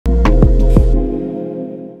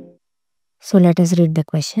So let us read the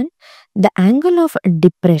question. The angle of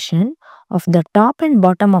depression of the top and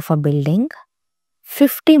bottom of a building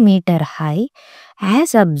 50-meter high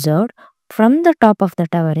as observed from the top of the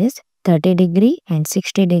tower is 30° and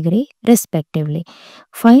 60° respectively.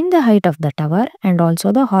 Find the height of the tower and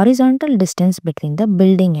also the horizontal distance between the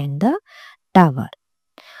building and the tower.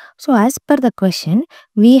 So as per the question,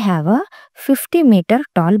 we have a 50-meter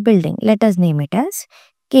tall building. Let us name it as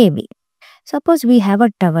KB. Suppose we have a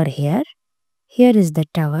tower here. Here is the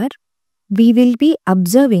tower. We will be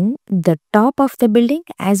observing the top of the building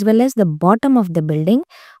as well as the bottom of the building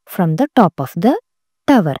from the top of the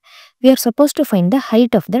tower. We are supposed to find the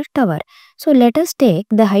height of the tower. So let us take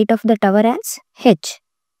the height of the tower as h.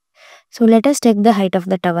 So let us take the height of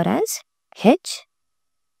the tower as h.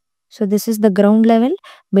 So this is the ground level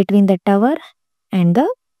between the tower and the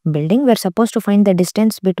building. We are supposed to find the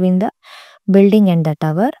distance between the building and the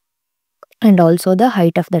tower and also the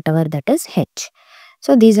height of the tower, that is h.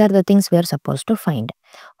 So these are the things we are supposed to find.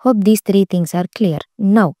 Hope these three things are clear.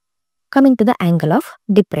 Now coming to the angle of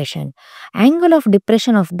depression. Angle of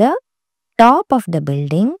depression of the top of the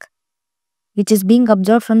building which is being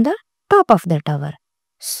observed from the top of the tower.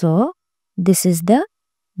 So this is the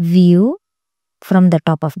view from the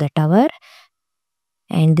top of the tower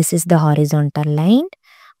and this is the horizontal line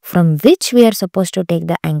from which we are supposed to take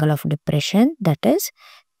the angle of depression, that is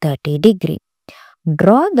 30°.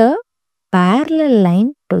 Draw the parallel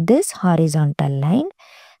line to this horizontal line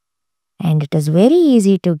and it is very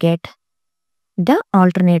easy to get the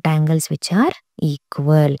alternate angles which are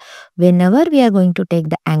equal. Whenever we are going to take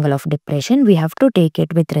the angle of depression, we have to take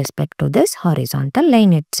it with respect to this horizontal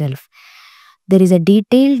line itself. There is a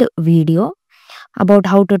detailed video about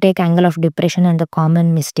how to take angle of depression and the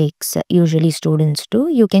common mistakes usually students do.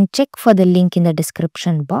 You can check for the link in the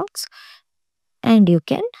description box and you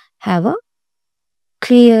can have a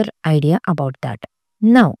clear idea about that.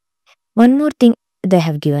 Now, one more thing they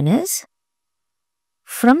have given is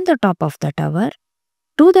from the top of the tower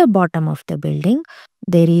to the bottom of the building,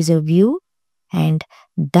 there is a view and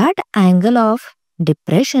that angle of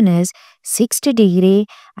depression is 60°.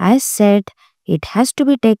 As said, it has to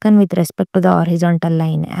be taken with respect to the horizontal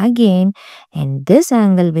line again and this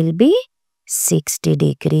angle will be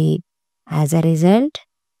 60°. As a result,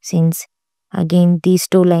 since again these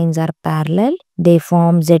two lines are parallel, they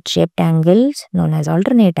form Z-shaped angles known as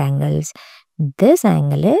alternate angles. This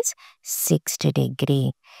angle is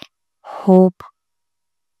 60°. Hope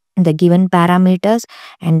the given parameters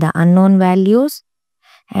and the unknown values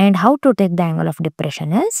and how to take the angle of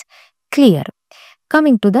depression is clear.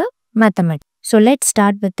 Coming to the mathematics. So let's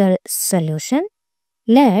start with the solution.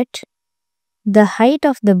 Let the height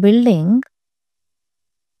of the building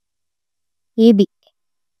AB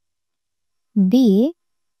be,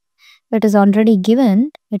 it is already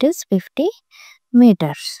given, it is 50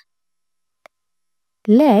 meters.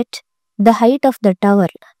 Let the height of the tower,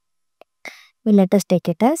 let us take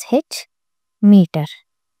it as h meter.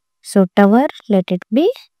 So tower, let it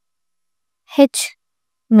be h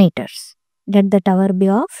meters. Let the tower be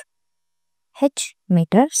of h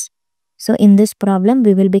meters. So in this problem,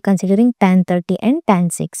 we will be considering tan 30 and tan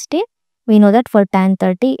 60. We know that for tan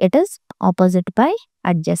 30, it is opposite by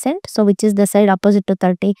adjacent. So which is the side opposite to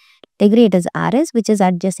 30°? It is RS, which is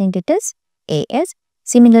adjacent, it is AS.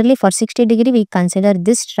 Similarly, for 60°, we consider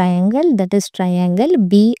this triangle, that is triangle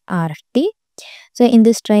BRT. So in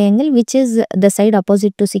this triangle, which is the side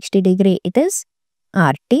opposite to 60°, it is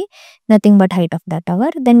RT, nothing but height of the tower.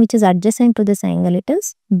 Then which is adjacent to this angle, it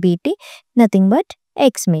is BT, nothing but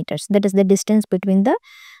x meters. That is the distance between the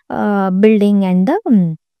building and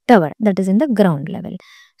the tower, that is in the ground level.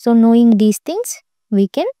 So knowing these things, we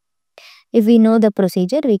can, if we know the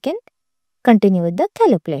procedure, we can continue with the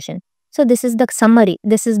calculation. So this is the summary.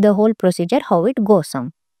 This is the whole procedure, how it goes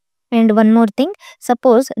on. And one more thing,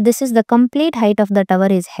 suppose this is the complete height of the tower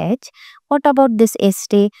is h. What about this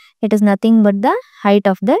ST? It is nothing but the height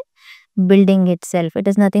of the building itself. It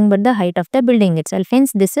is nothing but the height of the building itself.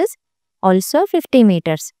 Hence, this is also 50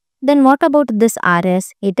 meters. Then what about this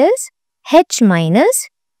RS? It is h minus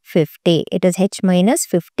 50. It is h minus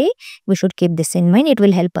 50. We should keep this in mind. It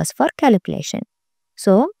will help us for calculation.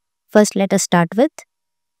 So, first let us start with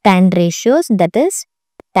tan ratios, that is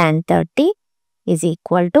tan 30 is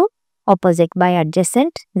equal to opposite by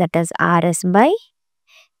adjacent, that is RS by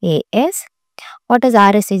AS. What is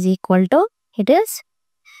RS is equal to? It is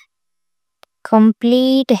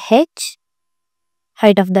complete h,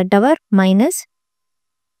 height of the tower, minus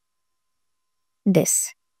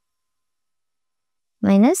this,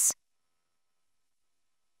 minus,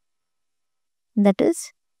 that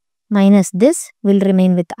is minus this will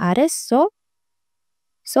remain with RS. So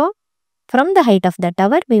from the height of the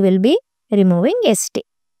tower we will be removing ST.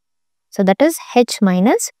 So that is h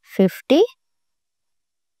minus 50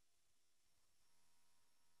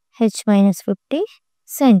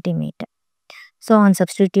 centimeter. So on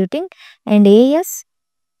substituting, and AS,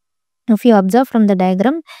 if you observe from the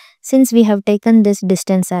diagram, since we have taken this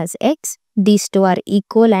distance as x, these two are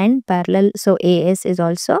equal and parallel, so AS is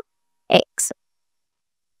also x.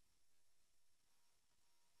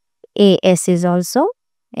 AS is also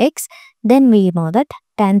x. Then we know that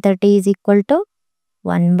tan 30 is equal to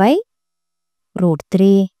 1 by root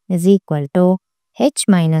 3 is equal to h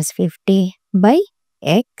minus 50 by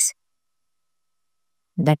x.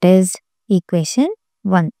 That is equation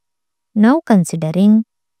 1. Now considering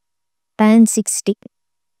tan 60,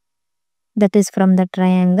 that is from the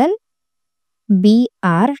triangle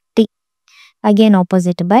BRT. Again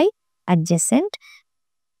opposite by adjacent,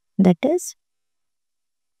 that is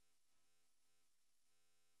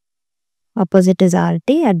opposite is RT,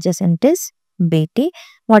 adjacent is BT.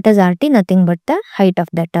 What is RT? Nothing but the height of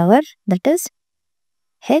the tower, that is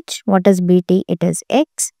h. What is BT? It is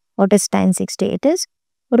x. What is tan 60? It is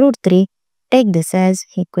root 3. Take this as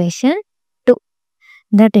equation 2.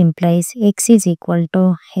 That implies x is equal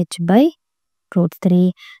to h by root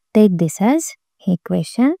 3. Take this as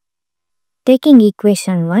equation. Taking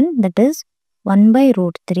equation 1, that is 1 by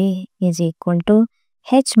root 3 is equal to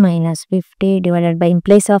h minus 50 divided by, in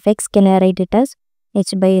place of x, can I write it as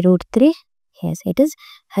h by root 3? Yes, it is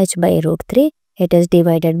h by root 3. It is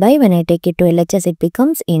divided by, when I take it to LHS, it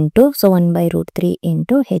becomes into. So 1 by root 3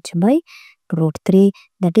 into h by root 3,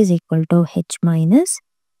 that is equal to h minus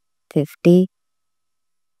 50.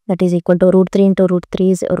 That is equal to root 3 into root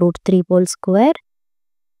 3 is root 3 whole square.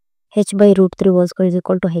 H by root 3 whole square is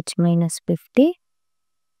equal to h minus 50.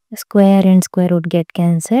 Square and square root get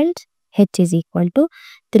cancelled. H is equal to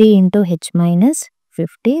 3 into h minus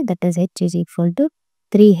 50. That is h is equal to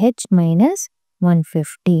 3h minus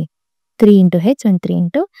 150. 3 into h and 3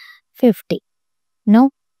 into 50. Now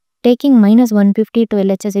taking minus 150 to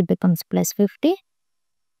LHS, it becomes plus 50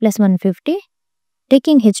 plus 150.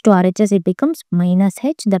 Taking h to RHS, it becomes minus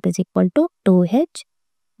h, that is equal to 2h.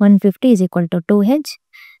 150 is equal to 2h.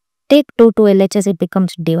 Take 2 to LHS, it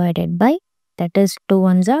becomes divided by, that is 2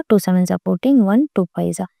 1s are, 2 7s are putting, 1 2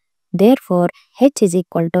 5s are. Therefore, h is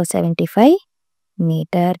equal to 75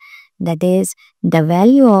 meter. That is, the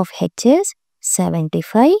value of h is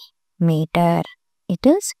 75 meter. It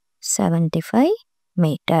is 75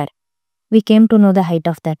 meter. We came to know the height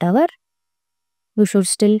of the tower. We should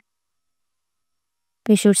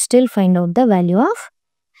still find out the value of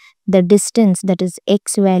the distance, that is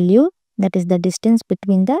x value, that is the distance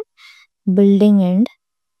between the building and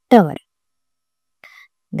tower.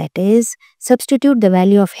 That is, substitute the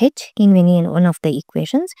value of h in any one of the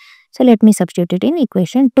equations. So let me substitute in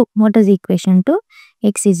equation 2. What is equation 2?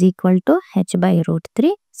 X is equal to h by root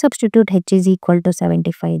 3. Substitute h is equal to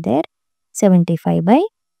 75 there. 75 by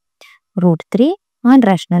root 3. On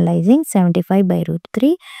rationalizing, 75 by root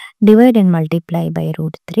 3, divide and multiply by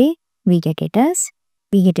root 3. We get it as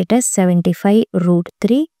 75 root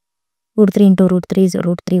 3. Root 3 into root 3 is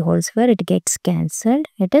root 3 whole square. It gets cancelled.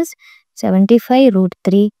 It is 75 root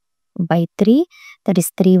 3 by 3. That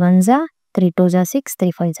is 3 1s are, 3 2s are 6,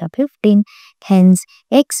 3 5s are 15. Hence,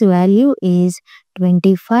 x value is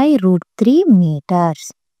 25 root 3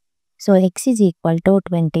 meters. So, x is equal to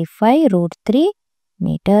 25 root 3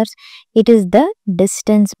 meters. It is the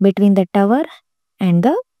distance between the tower and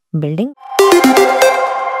the building.